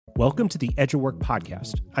Welcome to the Edge of Work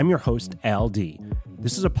podcast. I'm your host, Al D.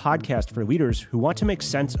 This is a podcast for leaders who want to make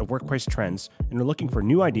sense of workplace trends and are looking for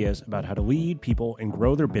new ideas about how to lead people and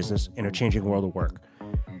grow their business in a changing world of work.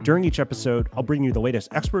 During each episode, I'll bring you the latest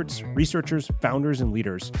experts, researchers, founders, and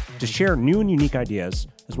leaders to share new and unique ideas,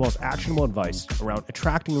 as well as actionable advice around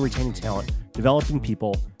attracting and retaining talent, developing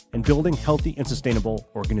people, and building healthy and sustainable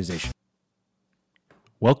organizations.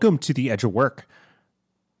 Welcome to the Edge of Work.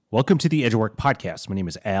 Welcome to the Edge of Work podcast. My name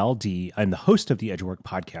is Al D. I'm the host of the Edge of Work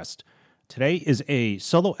podcast. Today is a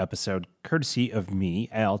solo episode courtesy of me,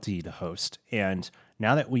 Al D, the host. And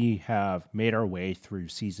now that we have made our way through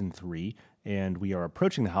season 3 and we are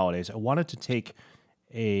approaching the holidays, I wanted to take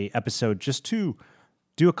a episode just to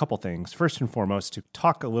do a couple things. First and foremost, to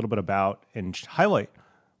talk a little bit about and highlight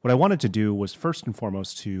what I wanted to do was first and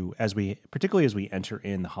foremost to, particularly as we enter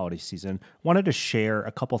in the holiday season, wanted to share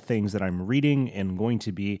a couple things that I'm reading and going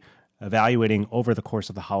to be evaluating over the course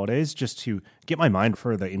of the holidays, just to get my mind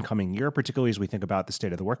for the incoming year, particularly as we think about the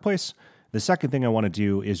state of the workplace. The second thing I want to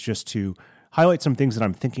do is just to highlight some things that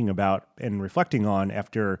I'm thinking about and reflecting on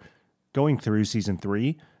after going through season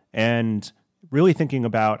 3 and really thinking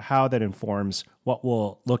about how that informs what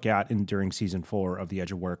we'll look at during season 4 of the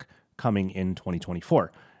Edge of Work coming in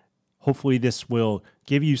 2024. Hopefully this will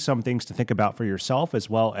give you some things to think about for yourself, as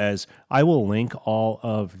well as I will link all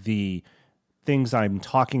of the things I'm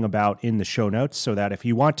talking about in the show notes so that if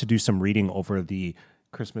you want to do some reading over the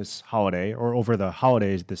Christmas holiday or over the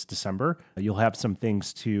holidays this December, you'll have some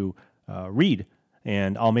things to read,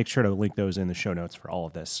 and I'll make sure to link those in the show notes for all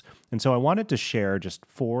of this. And so I wanted to share just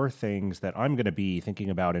 4 things that I'm going to be thinking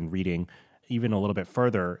about and reading even a little bit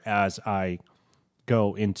further as I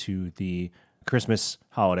go into the Christmas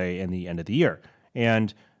holiday and the end of the year.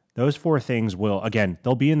 And those 4 things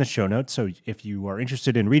they'll be in the show notes. So if you are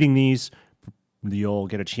interested in reading these, you'll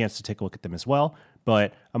get a chance to take a look at them as well.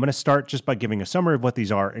 But I'm going to start just by giving a summary of what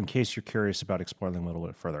these are in case you're curious about exploring them a little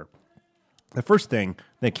bit further. The first thing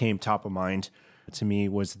that came top of mind to me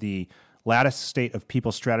was the Lattice State of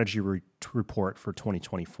People Strategy report for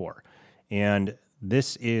 2024. And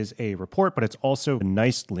this is a report, but it's also a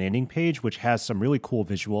nice landing page, which has some really cool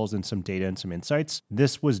visuals and some data and some insights.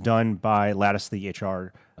 This was done by Lattice, the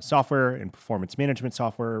HR software and performance management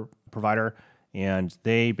software provider. And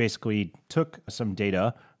they basically took some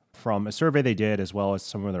data from a survey they did, as well as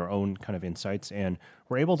some of their own kind of insights, and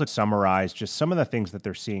were able to summarize just some of the things that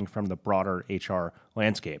they're seeing from the broader HR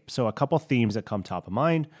landscape. So a couple themes that come top of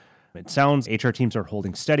mind. It sounds HR teams are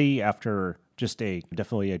holding steady after just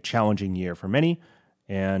definitely a challenging year for many.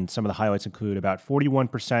 And some of the highlights include about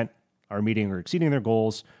 41% are meeting or exceeding their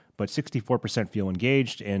goals, but 64% feel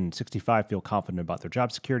engaged and 65% feel confident about their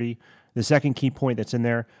job security. The second key point that's in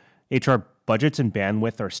there, HR budgets and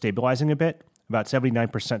bandwidth are stabilizing a bit. About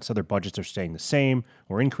 79% said their budgets are staying the same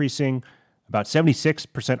or increasing. About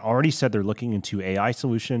 76% already said they're looking into AI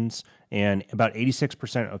solutions, and about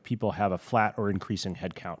 86% of people have a flat or increasing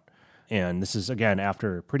headcount. And this is, again,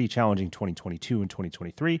 after a pretty challenging 2022 and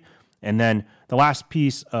 2023. And then the last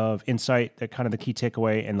piece of insight, that kind of the key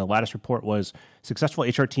takeaway in the Lattice report was successful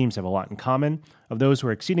HR teams have a lot in common. Of those who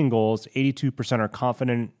are exceeding goals, 82% are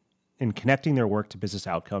confident in connecting their work to business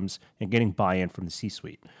outcomes and getting buy-in from the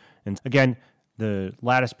C-suite. And again, the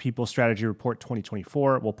Lattice People Strategy Report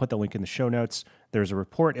 2024, we'll put the link in the show notes. There's a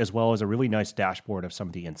report as well as a really nice dashboard of some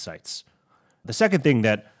of the insights. The second thing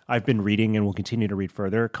that I've been reading and will continue to read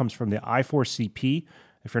further comes from the I4CP.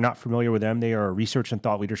 If you're not familiar with them, they are a research and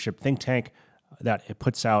thought leadership think tank that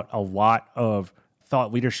puts out a lot of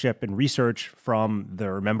thought leadership and research from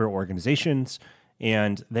their member organizations.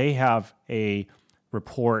 And they have a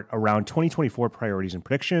report around 2024 priorities and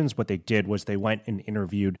predictions. What they did was they went and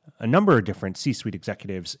interviewed a number of different C-suite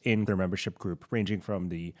executives in their membership group, ranging from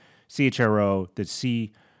the CHRO,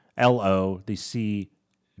 the CLO, the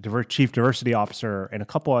Chief Diversity Officer, and a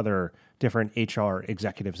couple other different HR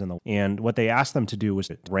executives and what they asked them to do was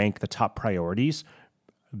rank the top priorities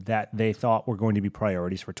that they thought were going to be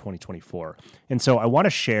priorities for 2024. And so I want to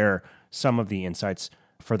share some of the insights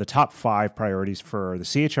for the top 5 priorities for the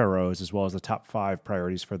CHROs, as well as the top 5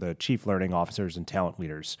 priorities for the chief learning officers and talent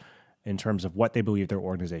leaders in terms of what they believe their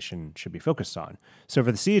organization should be focused on. So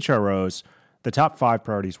for the CHROs, the top 5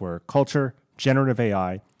 priorities were culture, generative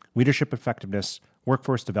AI, leadership effectiveness,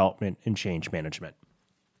 workforce development, and change management.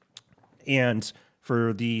 And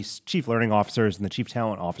for the chief learning officers and the chief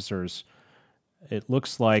talent officers, it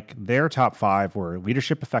looks like their top 5 were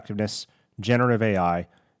leadership effectiveness, generative AI,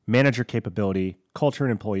 manager capability, culture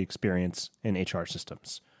and employee experience, and HR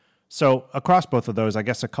systems. So across both of those, I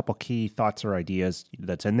guess a couple key thoughts or ideas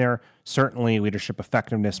that's in there. Certainly leadership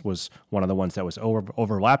effectiveness was one of the ones that was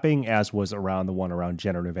overlapping, as was around the one around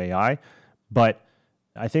generative AI. But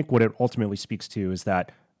I think what it ultimately speaks to is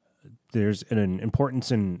that there's an importance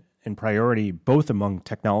and priority both among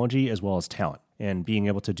technology as well as talent and being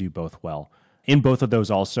able to do both well. In both of those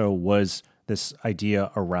also was this idea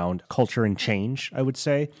around culture and change, I would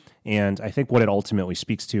say. And I think what it ultimately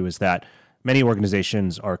speaks to is that many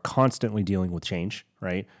organizations are constantly dealing with change,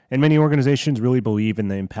 right? And many organizations really believe in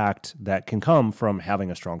the impact that can come from having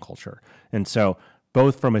a strong culture. And so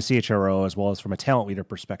both from a CHRO as well as from a talent leader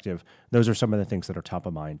perspective, those are some of the things that are top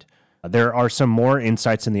of mind. There are some more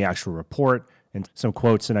insights in the actual report and some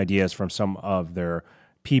quotes and ideas from some of their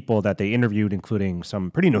people that they interviewed, including some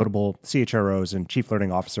pretty notable CHROs and chief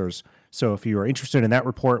learning officers. So if you are interested in that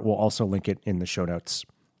report, we'll also link it in the show notes.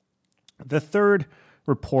 The third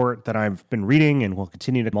report that I've been reading and will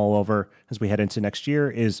continue to mull over as we head into next year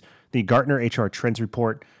is the Gartner HR Trends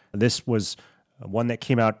Report. This was one that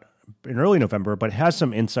came out in early November, but it has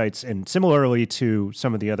some insights, and similarly to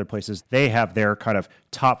some of the other places, they have their kind of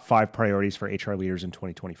top 5 priorities for HR leaders in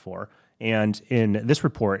 2024. And in this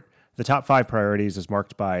report, the top 5 priorities is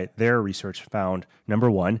marked by their research found: number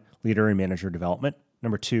 1, leader and manager development;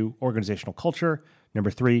 number 2, organizational culture; number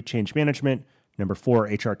 3, change management; number 4,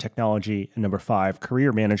 HR technology; and number 5,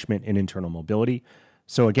 career management and internal mobility.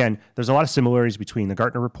 So again, there's a lot of similarities between the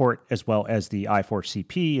Gartner report as well as the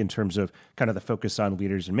I4CP in terms of kind of the focus on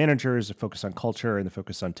leaders and managers, the focus on culture, and the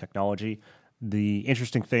focus on technology. The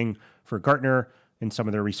interesting thing for Gartner in some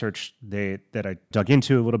of their research that I dug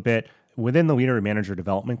into a little bit, within the leader and manager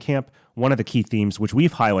development camp, one of the key themes, which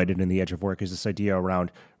we've highlighted in the Edge of Work, is this idea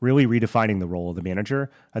around really redefining the role of the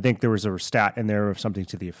manager. I think there was a stat in there of something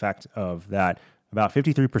to the effect of that about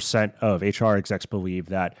 53% of HR execs believe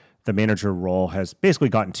that the manager role has basically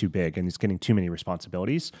gotten too big and is getting too many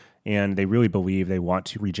responsibilities. And they really believe they want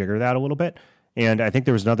to rejigger that a little bit. And I think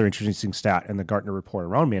there was another interesting stat in the Gartner report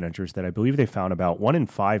around managers that I believe they found about 1 in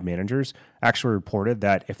 5 managers actually reported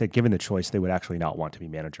that if they're given the choice, they would actually not want to be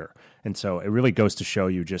manager. And so it really goes to show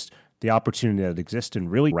you just the opportunity that exists in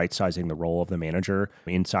really right-sizing the role of the manager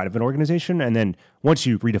inside of an organization. And then once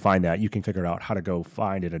you redefine that, you can figure out how to go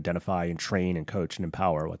find and identify and train and coach and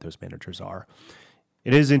empower what those managers are.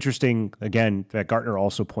 It is interesting, again, that Gartner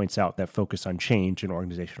also points out that focus on change and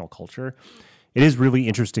organizational culture. It is really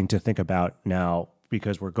interesting to think about now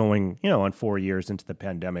because we're going, on 4 years into the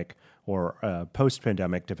pandemic or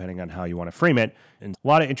post-pandemic, depending on how you want to frame it. And a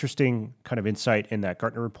lot of interesting kind of insight in that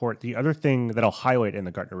Gartner report. The other thing that I'll highlight in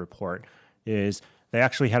the Gartner report is they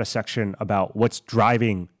actually had a section about what's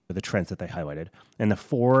driving the trends that they highlighted. And the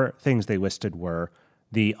 4 things they listed were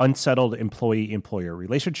the unsettled employee-employer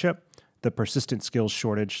relationship, the persistent skills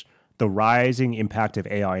shortage, the rising impact of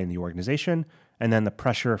AI in the organization, and then the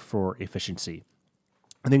pressure for efficiency.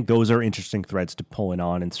 I think those are interesting threads to pull in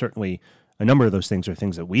on, and certainly a number of those things are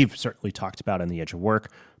things that we've certainly talked about in the Edge of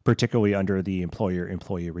Work, particularly under the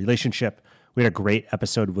employer-employee relationship. We had a great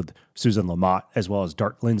episode with Susan Lamott as well as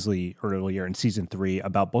Dart Lindsley earlier in season 3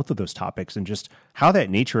 about both of those topics and just how that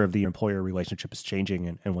nature of the employer relationship is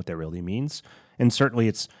changing and what that really means. And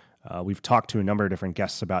certainly we've talked to a number of different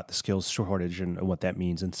guests about the skills shortage and what that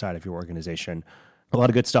means inside of your organization. A lot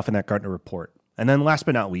of good stuff in that Gartner report. And then last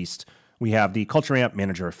but not least, we have the Culture Amp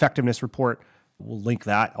Manager Effectiveness Report. We'll link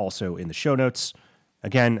that also in the show notes.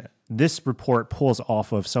 Again, this report pulls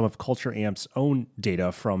off of some of Culture Amp's own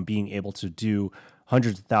data from being able to do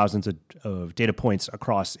hundreds of thousands of data points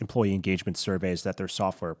across employee engagement surveys that their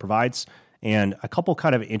software provides. And a couple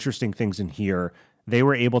kind of interesting things in here. They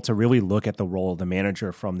were able to really look at the role of the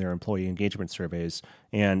manager from their employee engagement surveys,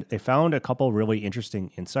 and they found a couple really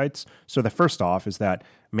interesting insights. So the first off is that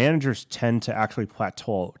managers tend to actually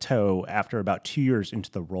plateau after about 2 years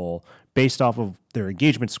into the role based off of their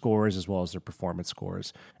engagement scores as well as their performance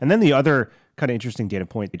scores. And then the other kind of interesting data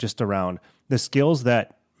point just around the skills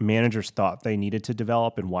that managers thought they needed to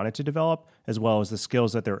develop and wanted to develop, as well as the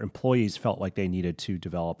skills that their employees felt like they needed to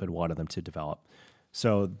develop and wanted them to develop.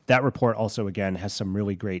 So that report also, again, has some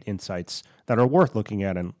really great insights that are worth looking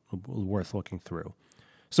at and worth looking through.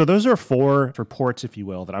 So those are 4 reports, if you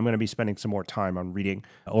will, that I'm going to be spending some more time on reading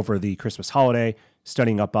over the Christmas holiday,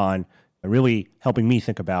 studying up on, really helping me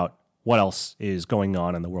think about what else is going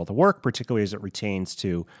on in the world of work, particularly as it pertains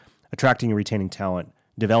to attracting and retaining talent,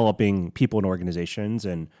 developing people and organizations,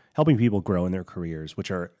 and helping people grow in their careers, which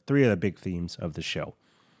are 3 of the big themes of the show.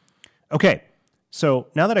 Okay, so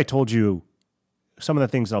now that I told you some of the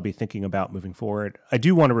things I'll be thinking about moving forward, I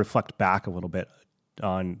do want to reflect back a little bit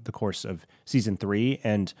on the course of season 3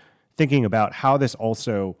 and thinking about how this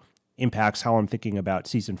also impacts how I'm thinking about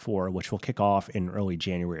season 4, which will kick off in early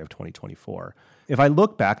January of 2024. If I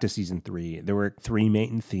look back to season 3, there were 3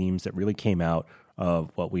 main themes that really came out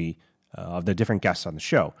of of the different guests on the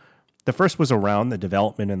show. The first was around the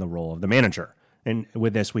development and the role of the manager. And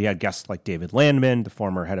with this, we had guests like David Landman, the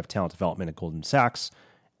former head of talent development at Goldman Sachs,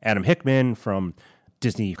 Adam Hickman from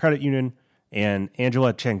Disney Credit Union, and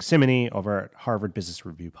Angela Chang-Simony over at Harvard Business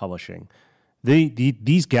Review Publishing.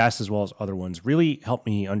 These guests, as well as other ones, really helped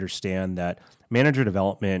me understand that manager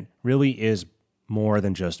development really is more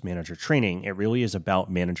than just manager training. It really is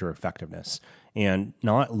about manager effectiveness and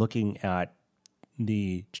not looking at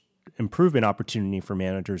the improvement opportunity for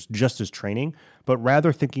managers just as training, but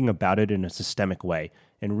rather thinking about it in a systemic way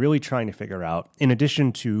and really trying to figure out, in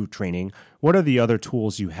addition to training, what are the other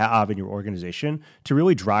tools you have in your organization to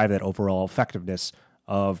really drive that overall effectiveness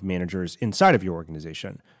of managers inside of your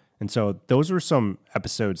organization. And so those were some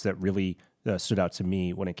episodes that really stood out to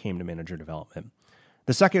me when it came to manager development.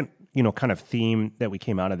 The second, kind of theme that we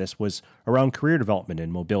came out of this was around career development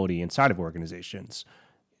and mobility inside of organizations.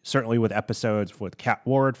 Certainly with episodes with Kat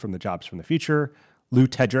Ward from the Jobs from the Future, Lou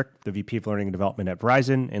Tedrick, the VP of Learning and Development at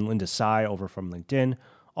Verizon, and Linda Tsai over from LinkedIn.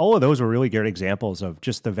 All of those were really good examples of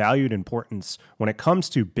just the valued importance when it comes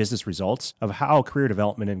to business results of how career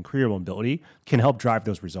development and career mobility can help drive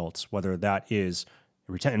those results, whether that is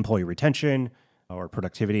employee retention or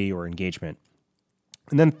productivity or engagement.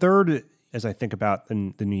 And then third, as I think about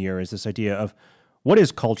the new year, is this idea of what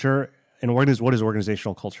is culture and what is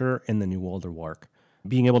organizational culture in the new world of work.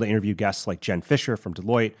 Being able to interview guests like Jen Fisher from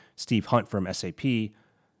Deloitte, Steve Hunt from SAP,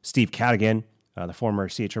 Steve Cadigan, the former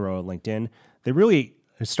CHRO at LinkedIn, they really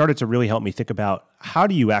started to really help me think about how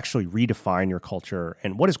do you actually redefine your culture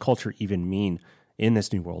and what does culture even mean in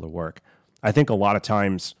this new world of work. I think a lot of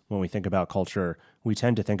times when we think about culture, we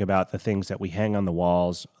tend to think about the things that we hang on the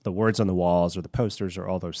walls, the words on the walls or the posters or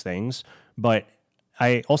all those things. But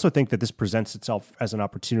I also think that this presents itself as an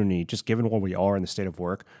opportunity, just given where we are in the state of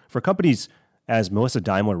work, for companies, as Melissa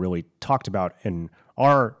Daimler really talked about in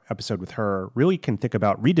our episode with her, really can think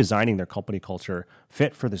about redesigning their company culture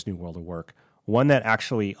fit for this new world of work. One that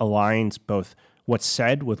actually aligns both what's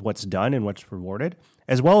said with what's done and what's rewarded,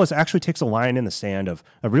 as well as actually takes a line in the sand of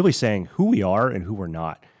really saying who we are and who we're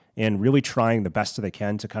not, and really trying the best that they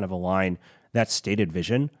can to kind of align that stated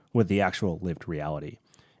vision with the actual lived reality.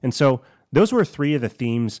 And so those were 3 of the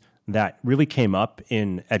themes that really came up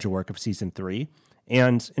in Edge of Work of Season 3.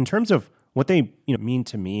 And in terms of what they mean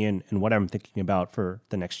to me and what I'm thinking about for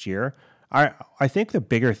the next year, I think the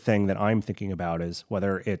bigger thing that I'm thinking about is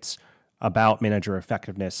whether it's about manager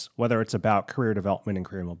effectiveness, whether it's about career development and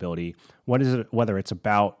career mobility, whether it's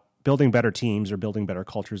about building better teams or building better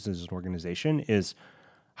cultures as an organization, is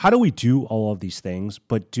how do we do all of these things,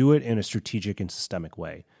 but do it in a strategic and systemic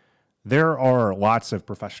way? There are lots of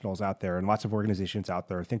professionals out there and lots of organizations out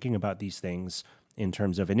there thinking about these things in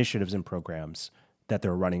terms of initiatives and programs that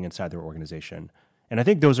they're running inside their organization. And I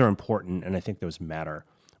think those are important and I think those matter.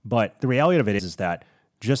 But the reality of it is that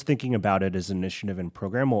just thinking about it as an initiative and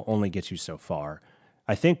program will only get you so far.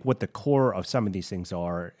 I think what the core of some of these things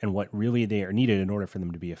are and what really they are needed in order for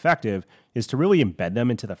them to be effective is to really embed them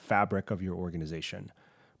into the fabric of your organization.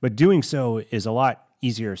 But doing so is a lot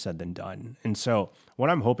easier said than done. And so what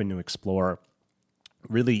I'm hoping to explore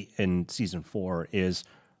really in season 4 is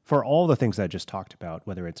for all the things that I just talked about,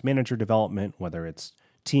 whether it's manager development, whether it's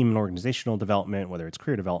team and organizational development, whether it's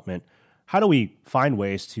career development, how do we find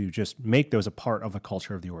ways to just make those a part of the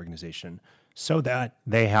culture of the organization so that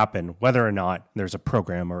they happen, whether or not there's a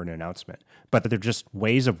program or an announcement, but that they're just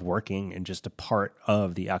ways of working and just a part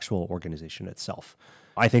of the actual organization itself.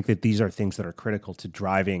 I think that these are things that are critical to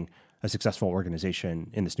driving a successful organization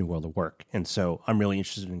in this new world of work. And so I'm really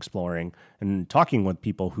interested in exploring and talking with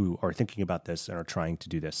people who are thinking about this and are trying to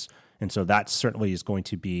do this. And so that certainly is going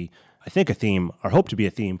to be, I think, a theme, or hope to be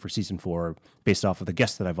a theme for season 4 based off of the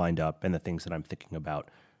guests that I've lined up and the things that I'm thinking about.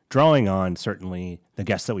 Drawing on certainly the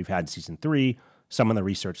guests that we've had in season 3, some of the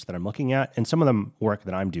research that I'm looking at, and some of the work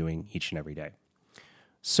that I'm doing each and every day.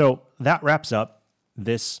 So that wraps up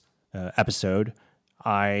this episode.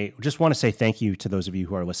 I just want to say thank you to those of you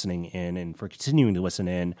who are listening in and for continuing to listen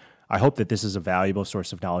in. I hope that this is a valuable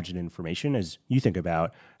source of knowledge and information as you think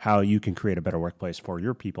about how you can create a better workplace for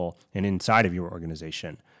your people and inside of your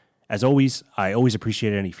organization. As always, I always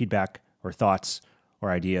appreciate any feedback or thoughts or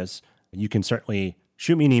ideas. You can certainly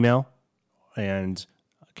shoot me an email and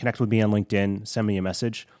connect with me on LinkedIn, send me a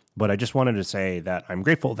message. But I just wanted to say that I'm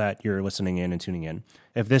grateful that you're listening in and tuning in.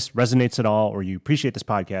 If this resonates at all or you appreciate this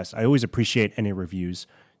podcast, I always appreciate any reviews.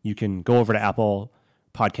 You can go over to Apple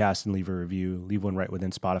Podcasts and leave a review, leave one right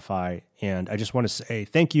within Spotify. And I just want to say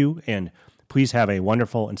thank you and Please have a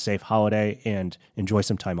wonderful and safe holiday and enjoy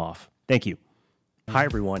some time off. Thank you. Hi,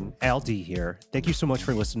 everyone. Al D here. Thank you so much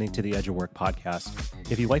for listening to the Edge of Work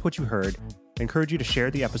podcast. If you like what you heard, I encourage you to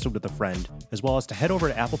share the episode with a friend, as well as to head over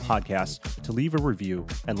to Apple Podcasts to leave a review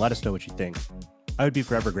and let us know what you think. I would be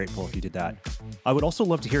forever grateful if you did that. I would also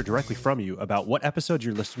love to hear directly from you about what episodes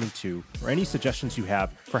you're listening to or any suggestions you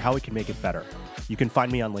have for how we can make it better. You can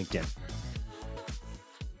find me on LinkedIn.